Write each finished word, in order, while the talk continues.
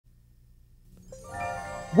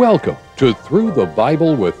Welcome to Through the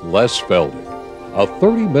Bible with Les Feldick, a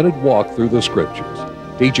 30-minute walk through the Scriptures,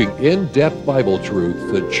 teaching in-depth Bible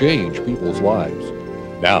truths that change people's lives.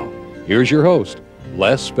 Now, here's your host,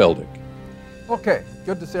 Les Feldick. Okay,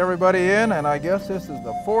 good to see everybody in, and I guess this is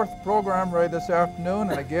the fourth program right this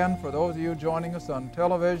afternoon. And again, for those of you joining us on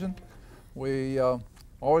television, we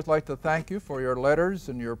always like to thank you for your letters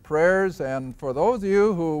and your prayers. And for those of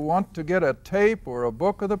you who want to get a tape or a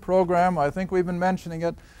book of the program, I think we've been mentioning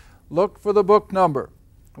it, look for the book number.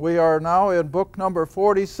 We are now in book number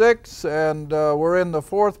 46, and we're in the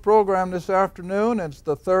fourth program this afternoon. It's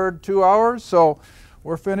the third 2 hours, so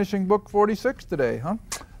we're finishing book 46 today, huh?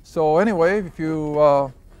 So anyway, if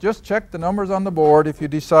you just check the numbers on the board if you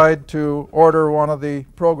decide to order one of the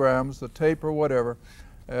programs, the tape or whatever,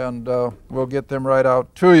 and we'll get them right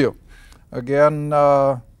out to you. Again,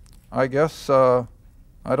 I guess I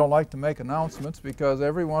don't like to make announcements because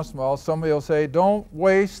every once in a while somebody will say, don't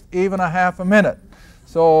waste even a half a minute.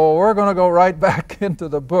 So we're going to go right back into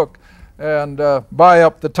the book and buy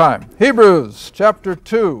up the time. Hebrews chapter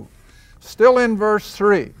 2, still in verse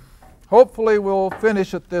 3. Hopefully we'll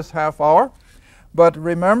finish it this half hour. But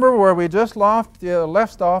remember where we just left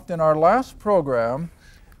off in our last program,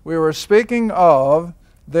 we were speaking of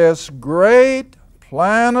this great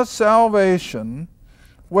plan of salvation,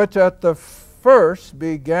 which at the first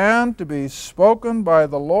began to be spoken by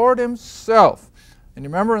the Lord Himself. And you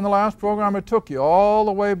remember in the last program it took you all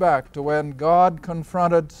the way back to when God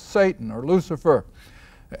confronted Satan or Lucifer,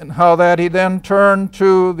 and how that He then turned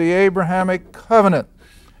to the Abrahamic covenant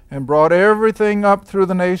and brought everything up through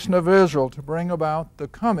the nation of Israel to bring about the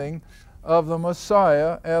coming of the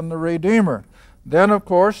Messiah and the Redeemer. Then, of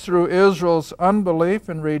course, through Israel's unbelief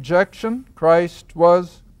and rejection, Christ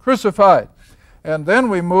was crucified. And then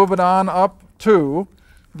we move it on up to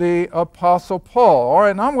the Apostle Paul. All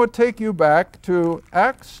right, now I'm going to take you back to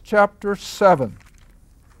Acts chapter 7.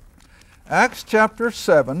 Acts chapter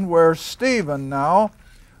 7, where Stephen now,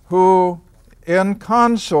 who in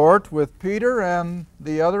consort with Peter and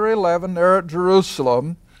the other 11 there at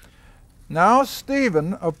Jerusalem, now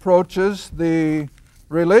Stephen approaches the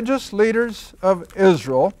religious leaders of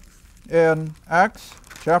Israel in Acts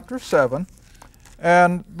chapter 7.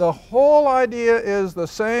 And the whole idea is the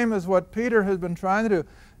same as what Peter has been trying to do,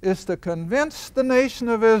 is to convince the nation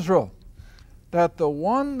of Israel that the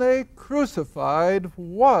one they crucified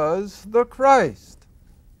was the Christ,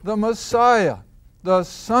 the Messiah, the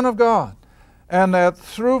Son of God, and that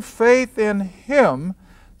through faith in Him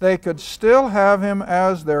they could still have Him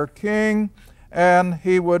as their King, and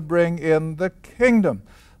He would bring in the kingdom.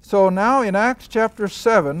 So now in Acts chapter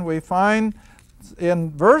 7 we find in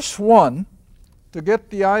verse 1, to get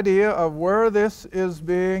the idea of where this is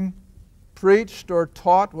being preached or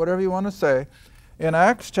taught, whatever you want to say, in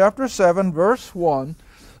Acts chapter 7 verse 1,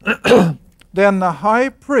 then the high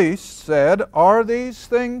priest said, "Are these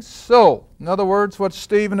things so?" In other words, what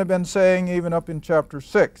Stephen had been saying even up in chapter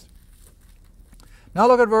 6. Now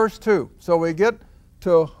look at verse 2. So we get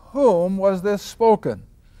to whom was this spoken?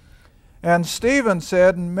 And Stephen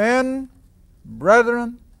said, "Men,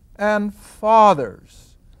 brethren, and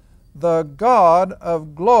fathers, the God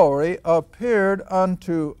of glory appeared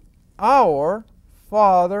unto our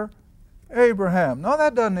father Abraham." Now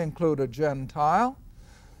that doesn't include a Gentile.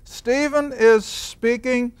 Stephen is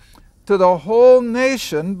speaking to the whole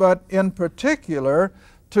nation, but in particular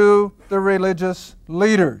to the religious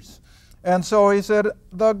leaders. And so he said,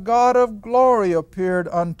 the God of glory appeared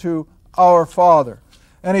unto our father.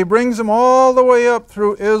 And he brings them all the way up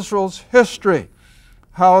through Israel's history,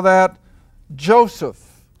 how that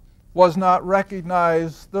Joseph was not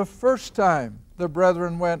recognized the first time the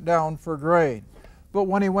brethren went down for grain. But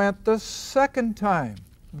when he went the second time,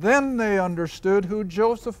 then they understood who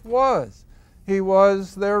Joseph was. He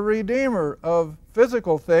was their redeemer of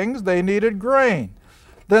physical things. They needed grain.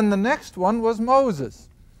 Then the next one was Moses.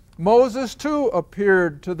 Moses too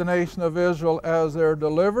appeared to the nation of Israel as their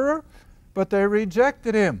deliverer, but they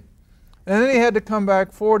rejected him. And then he had to come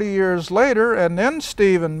back 40 years later, and then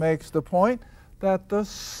Stephen makes the point that the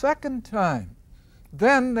second time,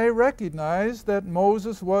 then they recognized that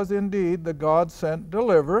Moses was indeed the God-sent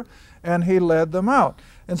deliverer, and he led them out.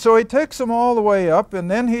 And so he takes them all the way up, and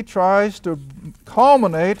then he tries to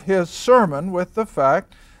culminate his sermon with the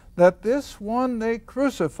fact that this one they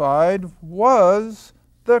crucified was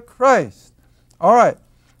the Christ. All right,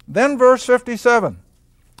 then verse 57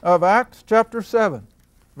 of Acts chapter 7.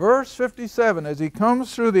 Verse 57, as he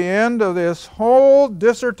comes through the end of this whole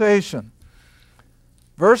dissertation.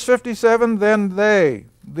 Verse 57, then they,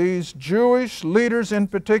 these Jewish leaders in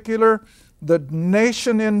particular, the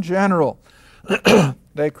nation in general,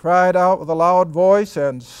 They cried out with a loud voice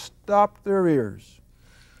and stopped their ears.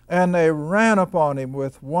 And they ran upon him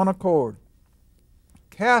with one accord,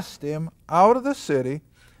 cast him out of the city,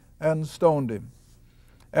 and stoned him.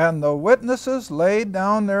 And the witnesses laid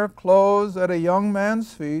down their clothes at a young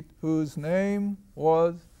man's feet, whose name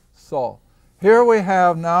was Saul. Here we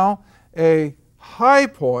have now a high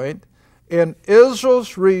point in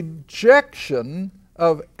Israel's rejection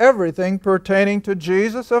of everything pertaining to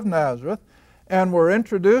Jesus of Nazareth, and we're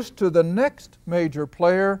introduced to the next major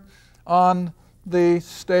player on the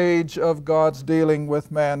stage of God's dealing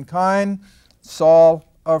with mankind, Saul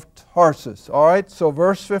of Tarsus. All right, so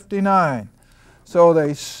verse 59. So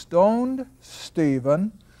they stoned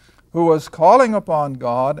Stephen, who was calling upon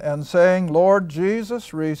God and saying, Lord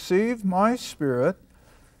Jesus, receive my spirit.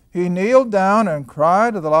 He kneeled down and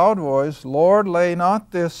cried with a loud voice, Lord, lay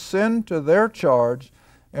not this sin to their charge.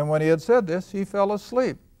 And when he had said this, he fell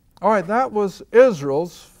asleep. All right, that was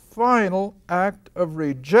Israel's final act of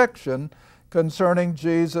rejection concerning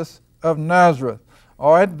Jesus of Nazareth.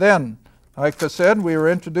 All right, then, like I said, we were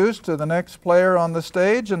introduced to the next player on the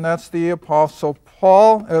stage, and that's the Apostle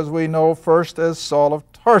Paul, as we know first as Saul of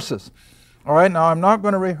Tarsus. All right, now I'm not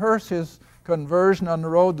going to rehearse his conversion on the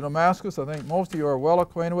road to Damascus. I think most of you are well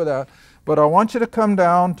acquainted with that. But I want you to come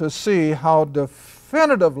down to see how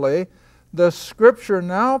definitively the Scripture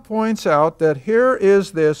now points out that here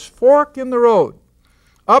is this fork in the road.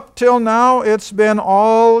 Up till now, it's been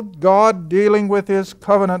all God dealing with His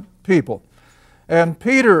covenant people. And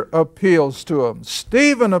Peter appeals to him.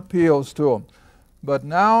 Stephen appeals to him. But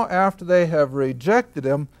now, after they have rejected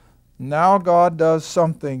Him, now God does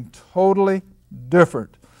something totally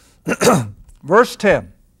different. Verse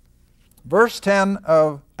 10. Verse 10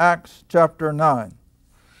 of Acts chapter 9.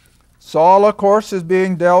 Saul, of course, is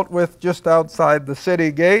being dealt with just outside the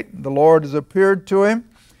city gate. The Lord has appeared to him.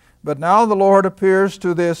 But now the Lord appears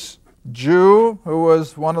to this Jew who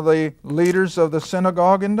was one of the leaders of the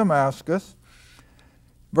synagogue in Damascus.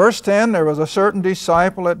 Verse 10, there was a certain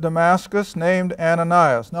disciple at Damascus named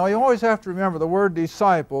Ananias. Now you always have to remember the word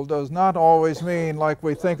disciple does not always mean like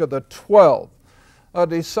we think of the 12. A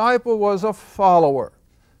disciple was a follower.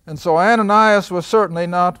 And so Ananias was certainly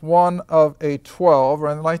not one of a 12 or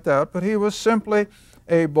anything like that, but he was simply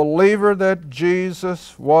a believer that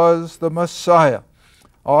Jesus was the Messiah.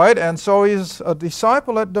 All right, and so he's a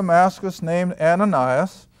disciple at Damascus named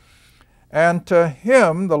Ananias, and to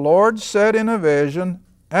him the Lord said in a vision,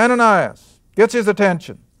 Ananias, gets his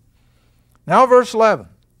attention. Now verse 11,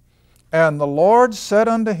 and the Lord said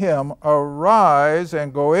unto him, Arise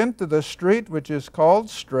and go into the street which is called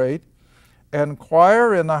Straight,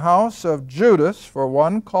 inquire in the house of Judas for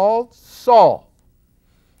one called Saul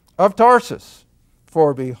of Tarsus,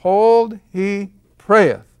 for behold, he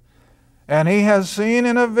prayeth. And he has seen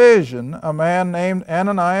in a vision a man named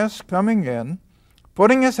Ananias coming in,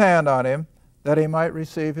 putting his hand on him, that he might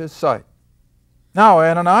receive his sight. Now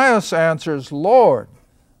Ananias answers, Lord,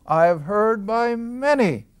 I have heard by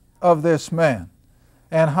many of this man,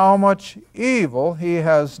 and how much evil he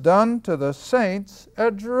has done to the saints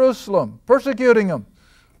at Jerusalem, persecuting them,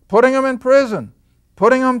 putting them in prison,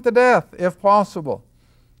 putting them to death, if possible.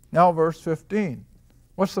 Now verse 15.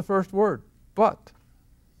 What's the first word? But.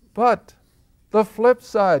 The flip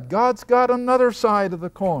side. God's got another side of the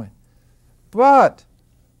coin. But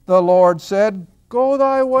the Lord said, Go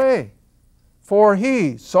thy way, for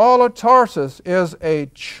he, Saul of Tarsus, is a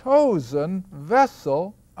chosen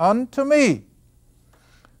vessel unto me,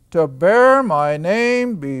 to bear my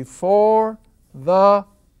name before the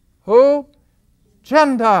who?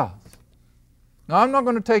 Gentiles. Now I'm not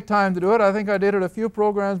going to take time to do it. I think I did it a few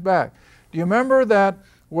programs back. Do you remember that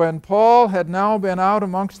when Paul had now been out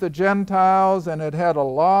amongst the Gentiles and had had a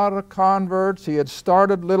lot of converts, he had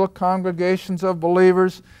started little congregations of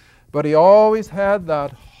believers, but he always had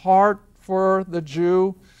that heart for the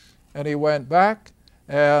Jew, and he went back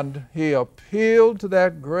and he appealed to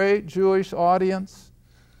that great Jewish audience,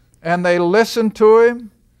 and they listened to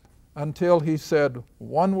him until he said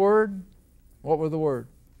one word. What was the word?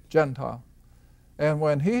 Gentile. And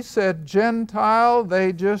when he said Gentile,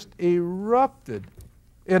 they just erupted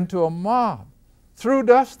into a mob, threw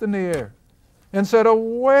dust in the air, and said,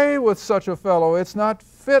 Away with such a fellow, it's not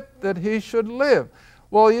fit that he should live.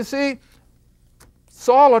 Well, you see,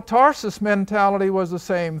 Saul of Tarsus' mentality was the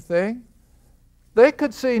same thing. They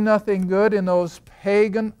could see nothing good in those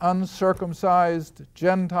pagan, uncircumcised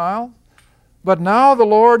Gentiles. But now the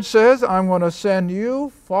Lord says, I'm going to send you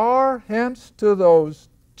far hence to those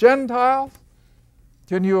Gentiles.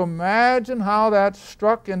 Can you imagine how that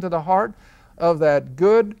struck into the heart of that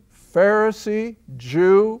good Pharisee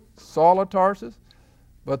Jew, Saul of Tarsus?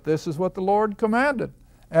 but this is what the Lord commanded.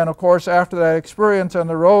 And of course, after that experience on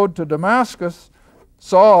the road to Damascus,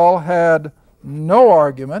 Saul had no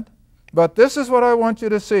argument. But this is what I want you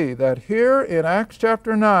to see, that here in Acts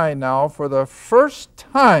chapter 9 now, for the first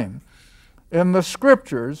time in the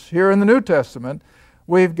Scriptures, here in the New Testament,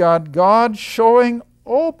 we've got God showing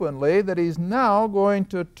openly that He's now going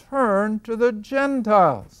to turn to the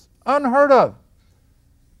Gentiles. Unheard of.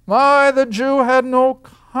 The Jew had no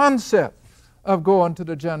concept of going to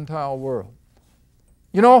the Gentile world.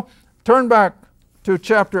 You know, turn back to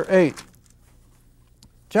chapter 8.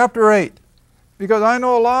 Chapter 8. Because I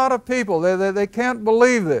know a lot of people, they can't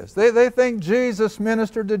believe this. They think Jesus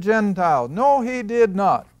ministered to Gentiles. No, He did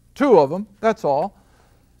not. 2 of them, that's all.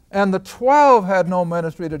 And the 12 had no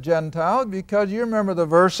ministry to Gentiles, because you remember the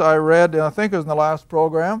verse I read, I think it was in the last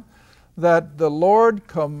program, that the Lord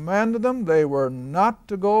commanded them, they were not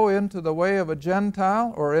to go into the way of a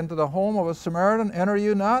Gentile or into the home of a Samaritan, enter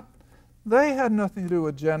you not. They had nothing to do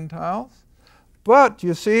with Gentiles. But,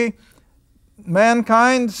 you see,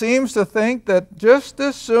 mankind seems to think that just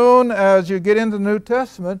as soon as you get into the New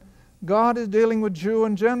Testament, God is dealing with Jew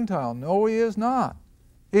and Gentile. No, He is not.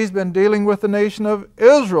 He's been dealing with the nation of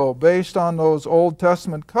Israel based on those Old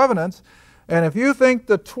Testament covenants. And if you think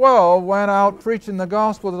the 12 went out preaching the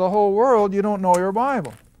gospel to the whole world, you don't know your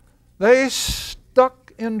Bible. They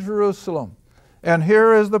stuck in Jerusalem. And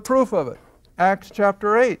here is the proof of it. Acts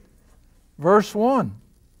chapter 8, verse 1.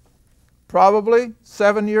 Probably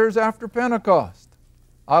 7 years after Pentecost.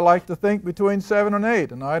 I like to think between 7 and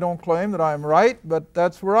 8, and I don't claim that I'm right, but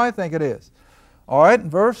that's where I think it is. All right,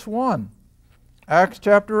 verse 1. Acts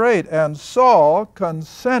chapter 8. And Saul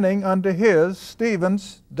consenting unto his,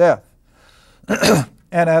 Stephen's, death.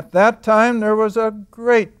 And at that time there was a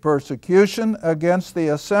great persecution against the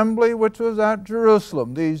assembly which was at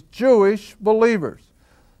Jerusalem, these Jewish believers,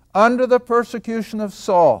 under the persecution of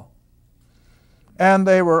Saul. And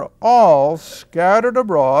they were all scattered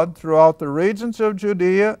abroad throughout the regions of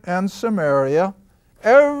Judea and Samaria.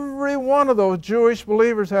 Every one of those Jewish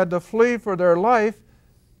believers had to flee for their life,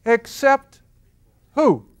 except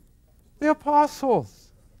who? The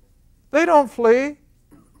apostles. They don't flee.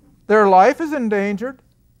 Their life is endangered,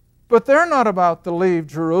 but they're not about to leave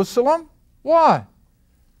Jerusalem. Why?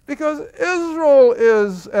 Because Israel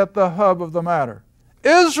is at the hub of the matter.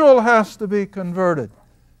 Israel has to be converted.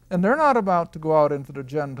 And they're not about to go out into the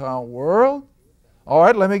Gentile world. All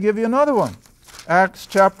right, let me give you another one. Acts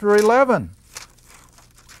chapter 11.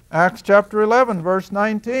 Acts chapter 11, verse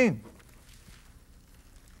 19.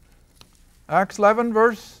 Acts 11,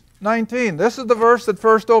 verse 19. This is the verse that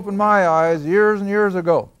first opened my eyes years and years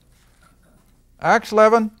ago. Acts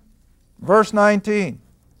 11, verse 19.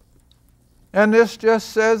 And this just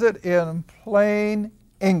says it in plain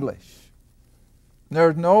English.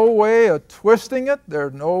 There's no way of twisting it.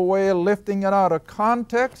 There's no way of lifting it out of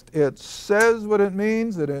context. It says what it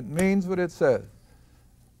means, and it means what it says.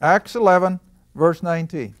 Acts 11, verse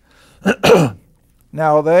 19.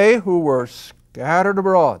 Now they who were scattered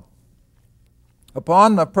abroad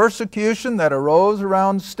upon the persecution that arose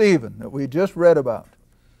around Stephen, that we just read about,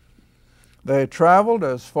 they traveled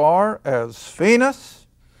as far as Phoenix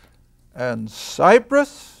and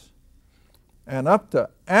Cyprus and up to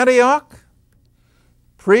Antioch,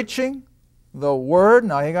 preaching the Word.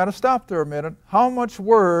 Now you got to stop there a minute. How much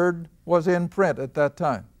Word was in print at that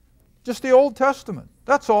time? Just the Old Testament.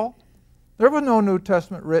 That's all. There was no New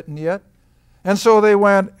Testament written yet. And so they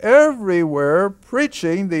went everywhere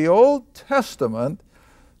preaching the Old Testament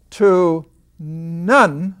to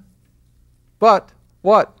none but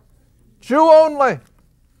what? Jew only.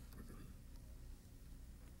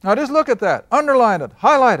 Now just look at that. Underline it.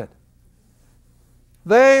 Highlight it.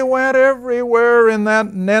 They went everywhere in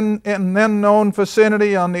that then known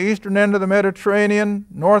vicinity on the eastern end of the Mediterranean,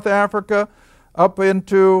 North Africa, up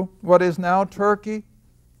into what is now Turkey.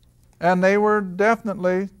 And they were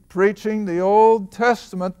definitely preaching the Old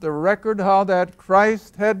Testament, the record how that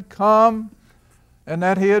Christ had come and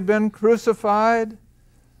that He had been crucified.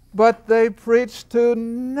 But they preached to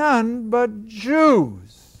none but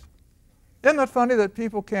Jews. Isn't it funny that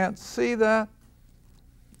people can't see that?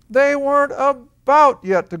 They weren't about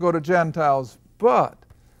yet to go to Gentiles, but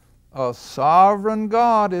a sovereign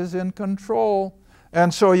God is in control.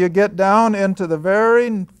 And so you get down into the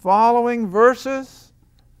very following verses.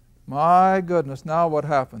 My goodness, now what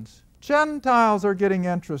happens? Gentiles are getting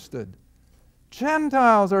interested.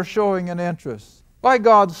 Gentiles are showing an interest. By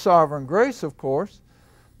God's sovereign grace, of course.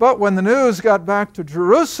 But when the news got back to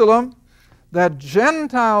Jerusalem that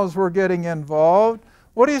Gentiles were getting involved,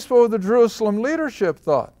 what do you suppose the Jerusalem leadership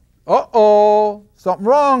thought? Uh-oh, something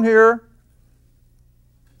wrong here.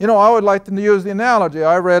 You know, I would like to use the analogy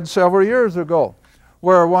I read several years ago,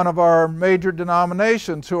 where one of our major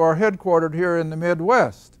denominations who are headquartered here in the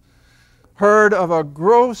Midwest heard of a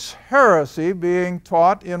gross heresy being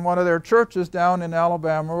taught in one of their churches down in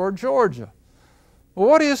Alabama or Georgia. Well,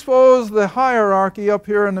 what do you suppose the hierarchy up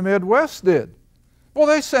here in the Midwest did? Well,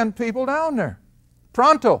 they sent people down there,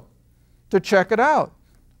 pronto, to check it out.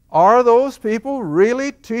 Are those people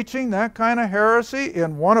really teaching that kind of heresy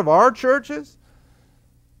in one of our churches?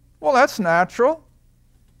 Well, that's natural.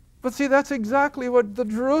 But see, that's exactly what the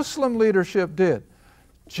Jerusalem leadership did.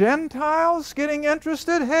 Gentiles getting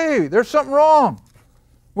interested? Hey, there's something wrong.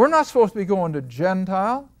 We're not supposed to be going to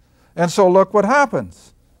Gentile. And so look what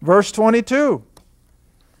happens. Verse 22.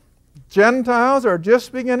 Gentiles are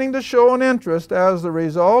just beginning to show an interest as the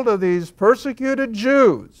result of these persecuted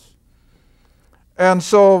Jews. And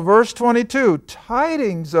so verse 22,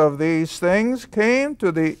 tidings of these things came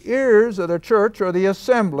to the ears of the church, or the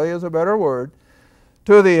assembly is a better word,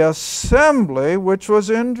 to the assembly which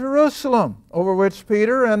was in Jerusalem, over which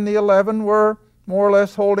Peter and the 11 were more or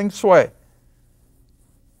less holding sway.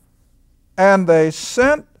 And they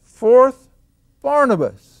sent forth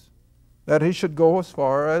Barnabas, that he should go as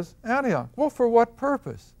far as Antioch. Well, for what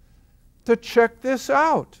purpose? To check this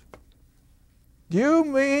out. Do you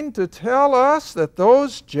mean to tell us that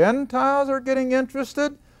those Gentiles are getting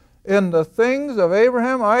interested in the things of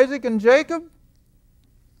Abraham, Isaac, and Jacob?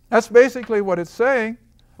 That's basically what it's saying.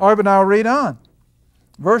 All right, but now read on.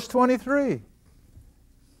 Verse 23.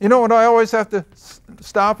 You know what I always have to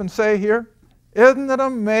stop and say here? Isn't it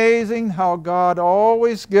amazing how God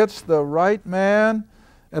always gets the right man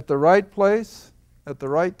at the right place at the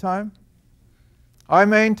right time? I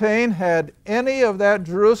maintain, had any of that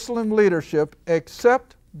Jerusalem leadership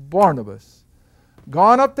except Barnabas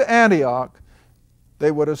gone up to Antioch, they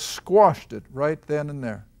would have squashed it right then and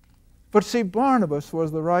there. But see, Barnabas was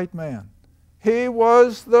the right man. He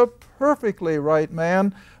was the perfectly right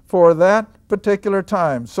man for that particular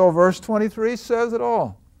time. So verse 23 says it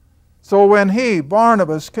all. So when he,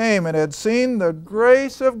 Barnabas, came and had seen the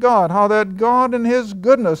grace of God, how that God in His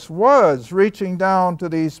goodness was reaching down to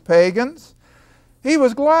these pagans, he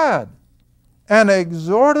was glad and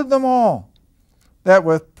exhorted them all that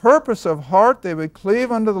with purpose of heart they would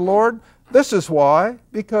cleave unto the Lord. This is why,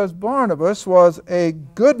 because Barnabas was a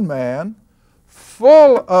good man,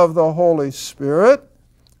 full of the Holy Spirit,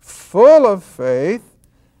 full of faith,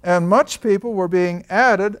 and much people were being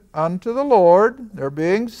added unto the Lord. They're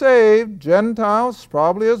being saved, Gentiles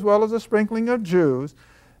probably as well as a sprinkling of Jews.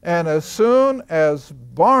 And as soon as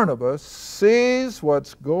Barnabas sees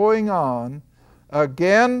what's going on,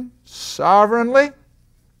 again, sovereignly,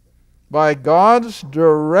 by God's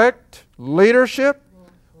direct leadership,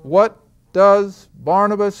 what does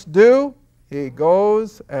Barnabas do? He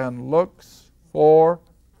goes and looks for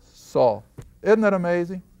Saul. Isn't that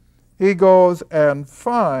amazing? He goes and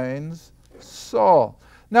finds Saul.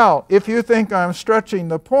 Now, if you think I'm stretching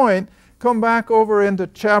the point, come back over into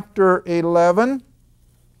chapter 11,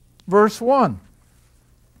 verse 1.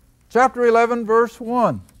 Chapter 11, verse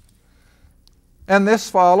 1. And this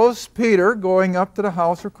follows Peter going up to the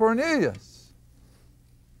house of Cornelius.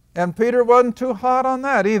 And Peter wasn't too hot on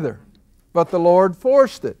that either, but the Lord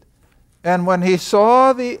forced it. And when he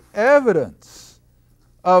saw the evidence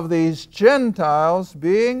of these Gentiles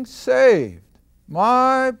being saved,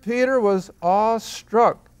 my Peter was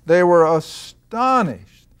awestruck. They were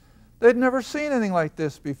astonished. They'd never seen anything like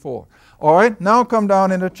this before. All right, now come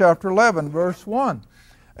down into chapter 11, verse 1.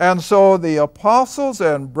 And so the apostles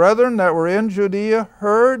and brethren that were in Judea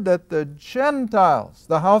heard that the Gentiles,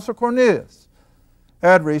 the house of Cornelius,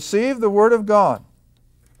 had received the word of God.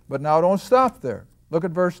 But now don't stop there. Look at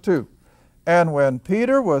verse 2. And when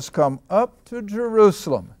Peter was come up to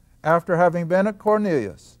Jerusalem, after having been at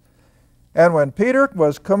Cornelius, and when Peter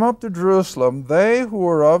was come up to Jerusalem, they who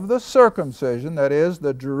were of the circumcision, that is,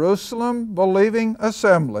 the Jerusalem believing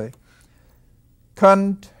assembly,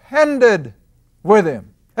 contended with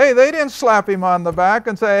him. Hey, they didn't slap him on the back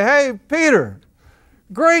and say, hey, Peter,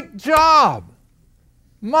 great job.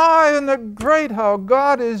 My, and the great how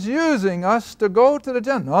God is using us to go to the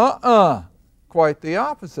Gentiles. Quite the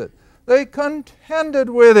opposite. They contended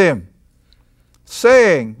with him,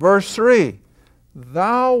 saying, verse 3,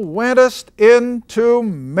 Thou wentest into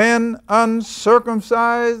men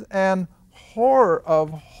uncircumcised, and horror of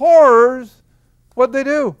horrors, what'd they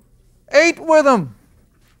do? Ate with them.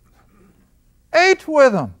 Ate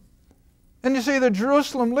with them. And you see, the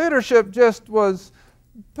Jerusalem leadership just was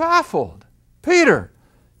baffled. Peter,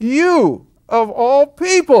 you of all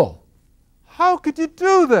people, how could you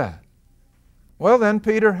do that? Well, then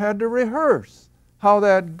Peter had to rehearse how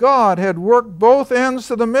that God had worked both ends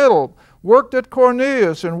to the middle, worked at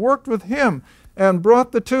Cornelius and worked with him, and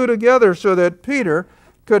brought the two together so that Peter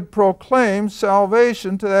could proclaim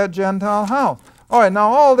salvation to that Gentile house. All right, now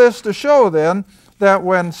all this to show then that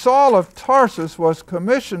when Saul of Tarsus was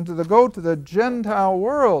commissioned to go to the Gentile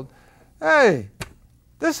world, hey,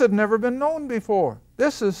 this had never been known before.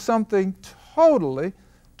 This is something totally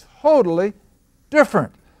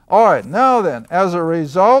different. All right, now then, as a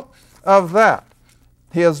result of that,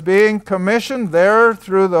 he is being commissioned there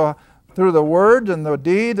through the word and the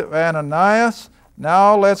deed of Ananias.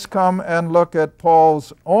 Now let's come and look at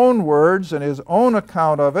Paul's own words and his own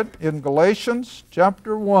account of it in Galatians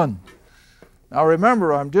chapter 1. Now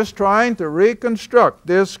remember, I'm just trying to reconstruct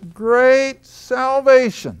this great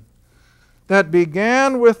salvation that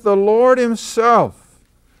began with the Lord Himself.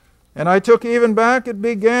 And I took even back, it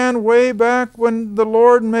began way back when the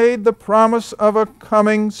Lord made the promise of a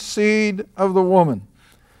coming seed of the woman.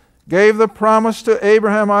 Gave the promise to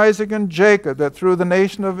Abraham, Isaac, and Jacob that through the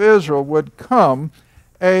nation of Israel would come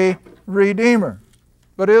a Redeemer.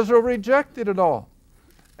 But Israel rejected it all.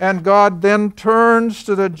 And God then turns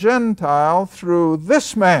to the Gentile through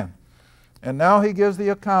this man. And now He gives the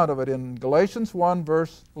account of it in Galatians 1,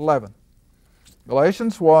 verse 11.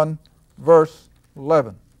 Galatians 1, verse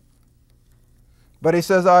 11. But he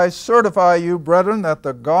says, I certify you, brethren, that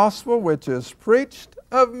the gospel which is preached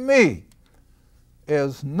of me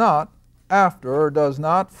is not after or does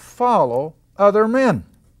not follow other men.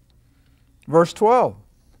 Verse 12,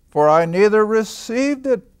 for I neither received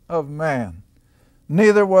it of man,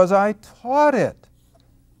 neither was I taught it.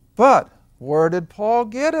 But where did Paul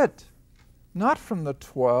get it? Not from the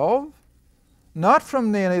 12, not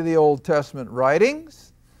from any of the Old Testament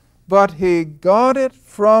writings, but he got it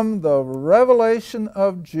from the revelation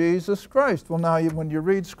of Jesus Christ. Well, now when you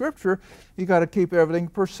read Scripture, you got to keep everything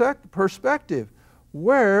perspective.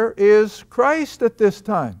 Where is Christ at this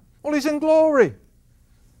time? Well, He's in glory.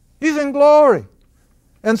 He's in glory.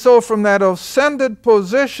 And so from that ascended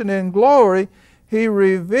position in glory, He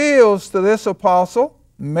reveals to this apostle,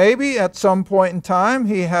 maybe at some point in time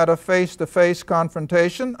he had a face-to-face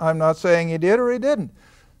confrontation. I'm not saying he did or he didn't.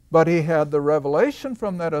 But he had the revelation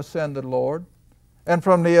from that ascended Lord. And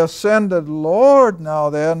from the ascended Lord now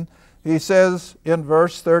then, he says in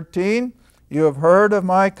verse 13, you have heard of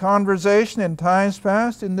my conversation in times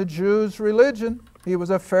past in the Jews' religion. He was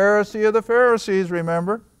a Pharisee of the Pharisees,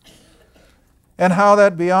 remember? And how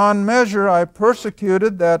that beyond measure I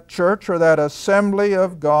persecuted that church or that assembly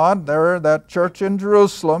of God, there, that church in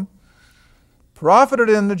Jerusalem, profited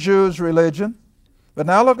in the Jews' religion. But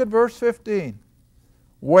now look at verse 15.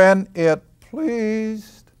 When it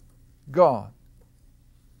pleased God.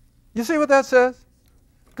 You see what that says?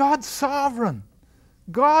 God's sovereign.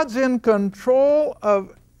 God's in control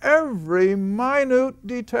of every minute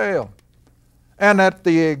detail. And at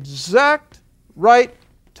the exact right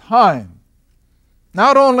time.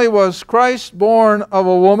 Not only was Christ born of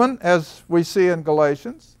a woman, as we see in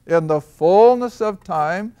Galatians, in the fullness of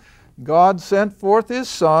time, God sent forth His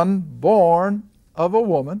Son, born of a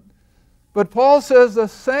woman. But Paul says the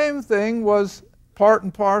same thing was part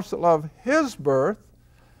and parcel of His birth.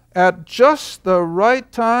 At just the right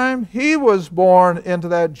time, He was born into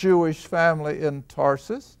that Jewish family in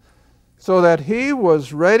Tarsus, so that He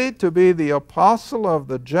was ready to be the apostle of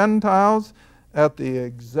the Gentiles at the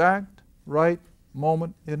exact right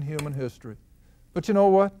moment in human history. But you know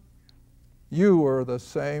what? You were the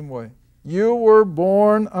same way. You were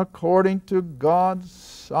born according to God's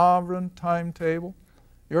sovereign timetable.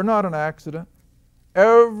 You're not an accident.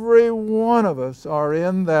 Every one of us are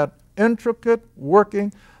in that intricate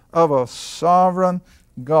working of a sovereign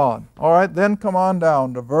God. All right, then come on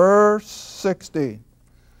down to verse 16.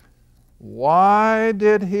 Why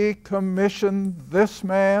did He commission this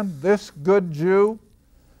man, this good Jew,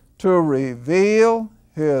 to reveal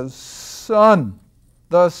His Son,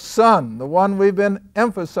 the one we've been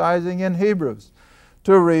emphasizing in Hebrews,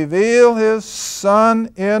 to reveal His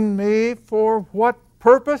Son in me for what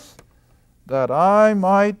purpose? That I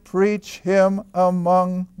might preach Him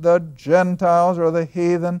among the Gentiles or the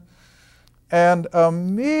heathen. And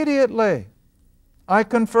immediately I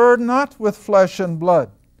conferred not with flesh and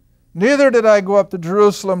blood, neither did I go up to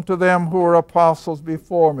Jerusalem to them who were apostles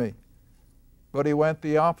before me. But he went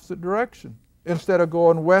the opposite direction. Instead of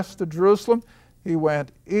going west to Jerusalem, he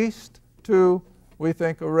went east to, we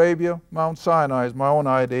think, Arabia. Mount Sinai is my own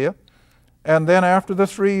idea. And then after the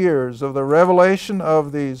 3 years of the revelation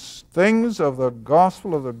of these things of the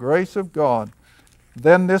gospel of the grace of God,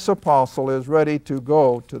 then this apostle is ready to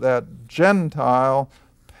go to that Gentile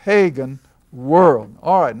pagan world.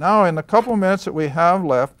 All right, now in the couple minutes that we have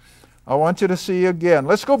left, I want you to see again.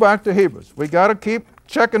 Let's go back to Hebrews. We got to keep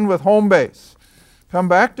checking with home base. Come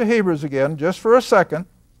back to Hebrews again just for a second.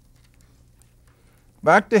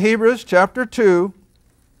 Back to Hebrews chapter 2.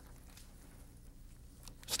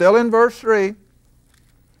 Still in verse 3.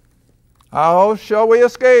 How shall we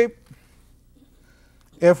escape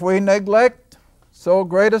if we neglect so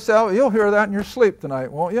great a salvation? You'll hear that in your sleep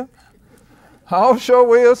tonight, won't you? How shall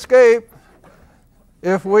we escape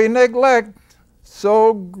if we neglect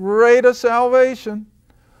so great a salvation,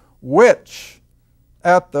 which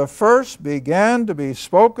at the first began to be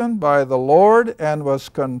spoken by the Lord and was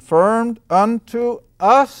confirmed unto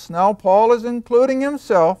us? Now Paul is including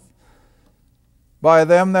himself, by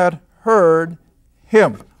them that heard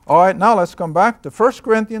him. All right, now let's come back to 1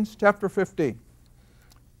 Corinthians chapter 15.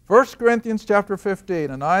 1 Corinthians chapter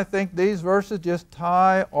 15, and I think these verses just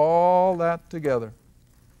tie all that together.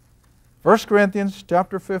 1 Corinthians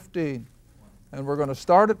chapter 15, and we're going to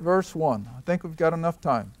start at verse 1. I think we've got enough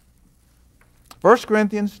time. 1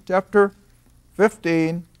 Corinthians chapter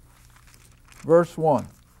 15, verse 1.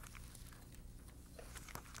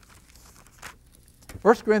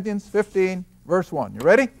 1 Corinthians 15, verse 1. You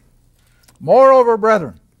ready? Moreover,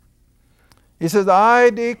 brethren, he says, I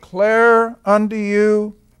declare unto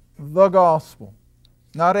you the gospel.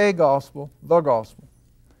 Not a gospel, the gospel.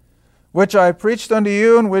 Which I preached unto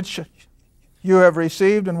you, and which you have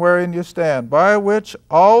received, and wherein you stand, by which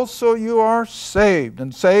also you are saved.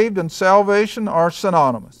 And saved and salvation are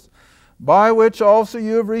synonymous. By which also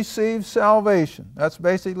you have received salvation. That's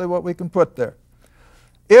basically what we can put there.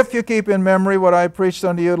 If you keep in memory what I preached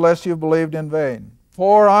unto you, lest you believed in vain.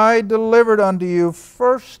 For I delivered unto you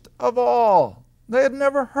first of all. They had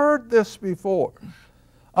never heard this before.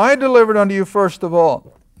 I delivered unto you first of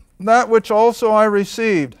all that which also I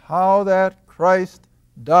received, how that Christ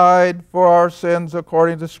died for our sins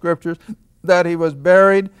according to the Scriptures, that He was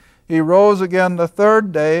buried, He rose again the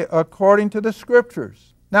third day according to the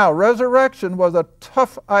Scriptures. Now, resurrection was a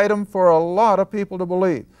tough item for a lot of people to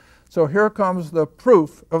believe. So here comes the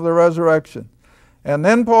proof of the resurrection. And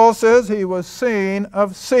then Paul says he was seen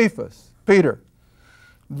of Cephas, Peter,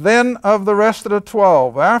 then of the rest of the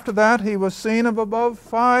 12. After that he was seen of above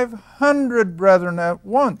 500 brethren at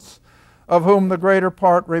once, of whom the greater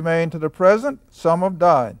part remain to the present, some have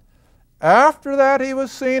died. After that he was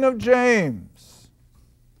seen of James,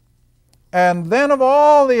 and then of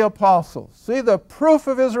all the apostles. See the proof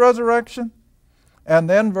of his resurrection? And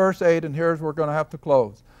then verse 8, and here's where we're going to have to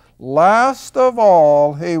close. Last of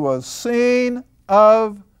all, he was seen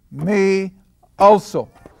of me also,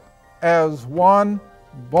 as one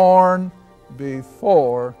born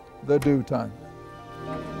before the due time.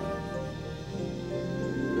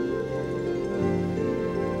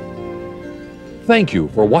 Thank you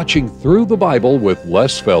for watching Through the Bible with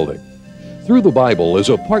Les Feldick. Through the Bible is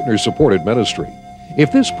a partner-supported ministry.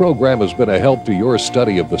 If this program has been a help to your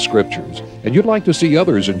study of the Scriptures and you'd like to see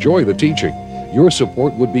others enjoy the teaching, your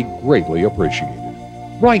support would be greatly appreciated.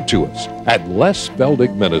 Write to us at Les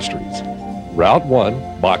Feldick Ministries, Route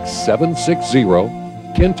 1, Box 760,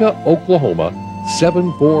 Kinta, Oklahoma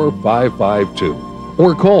 74552,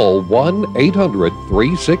 or call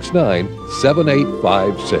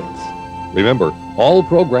 1-800-369-7856. Remember, all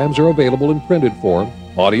programs are available in printed form,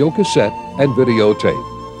 audio cassette, and videotape.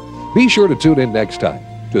 Be sure to tune in next time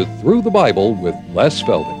to Through the Bible with Les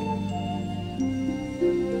Feldick.